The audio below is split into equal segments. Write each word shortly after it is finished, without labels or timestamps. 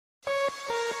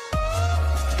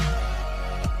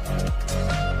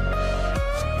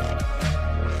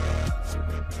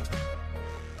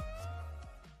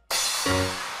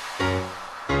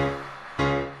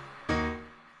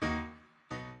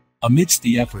Amidst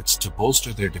the efforts to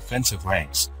bolster their defensive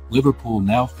ranks, Liverpool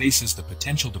now faces the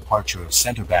potential departure of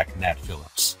centre-back Nat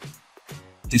Phillips.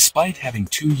 Despite having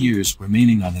 2 years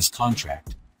remaining on his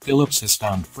contract, Phillips has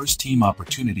found first-team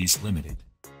opportunities limited.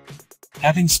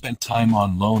 Having spent time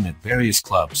on loan at various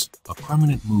clubs, a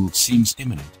permanent move seems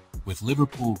imminent, with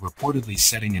Liverpool reportedly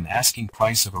setting an asking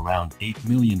price of around £8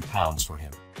 million for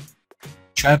him.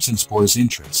 Trabzonspor's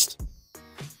interest.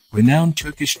 Renowned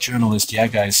Turkish journalist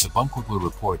Yagay Sabunkoglu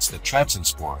reports that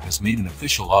Trabzonspor has made an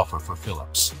official offer for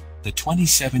Phillips. The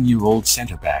 27-year-old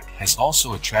centre-back has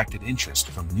also attracted interest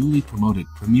from newly promoted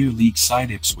Premier League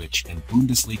side Ipswich and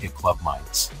Bundesliga club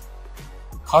Mainz.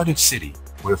 Cardiff City,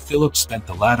 where Phillips spent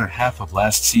the latter half of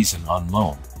last season on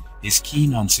loan, is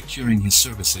keen on securing his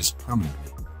services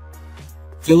permanently.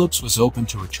 Phillips was open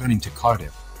to returning to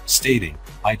Cardiff, stating,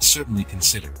 "I'd certainly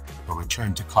consider a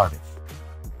return to Cardiff.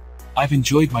 I've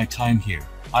enjoyed my time here,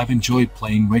 I've enjoyed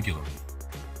playing regularly."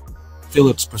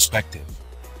 Phillips' perspective.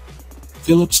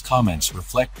 Phillips' comments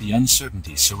reflect the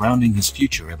uncertainty surrounding his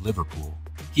future at Liverpool.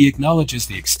 He acknowledges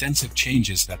the extensive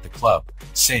changes at the club,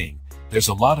 saying, "There's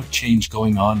a lot of change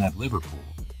going on at Liverpool,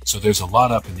 so there's a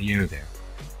lot up in the air there.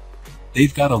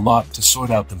 They've got a lot to sort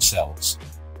out themselves."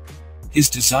 His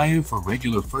desire for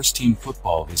regular first-team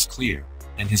football is clear,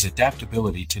 and his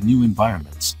adaptability to new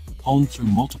environments, honed through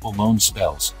multiple loan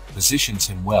spells, positions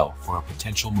him well for a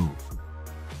potential move.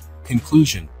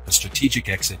 Conclusion: a strategic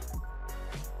exit.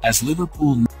 As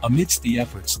Liverpool, amidst the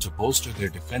efforts to bolster their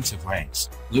defensive ranks,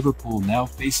 Liverpool now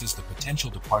faces the potential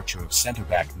departure of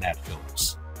centre-back Nat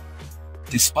Phillips.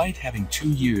 Despite having 2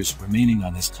 years remaining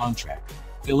on his contract,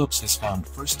 Phillips has found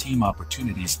first-team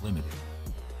opportunities limited.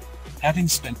 Having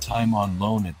spent time on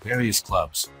loan at various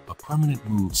clubs, a permanent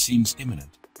move seems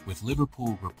imminent, with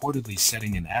Liverpool reportedly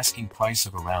setting an asking price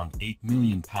of around £8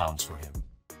 million for him.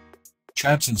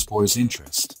 Trabzonspor's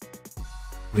interest.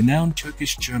 Renowned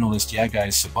Turkish journalist Yagay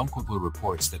Sabunkoglu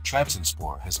reports that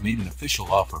Trabzonspor has made an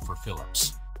official offer for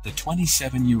Phillips. The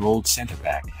 27-year-old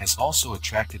centre-back has also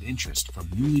attracted interest from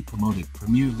newly promoted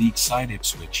Premier League side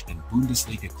Ipswich and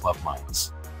Bundesliga club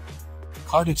Mainz.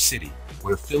 Cardiff City,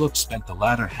 where Phillips spent the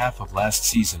latter half of last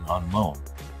season on loan,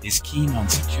 is keen on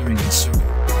securing his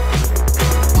services.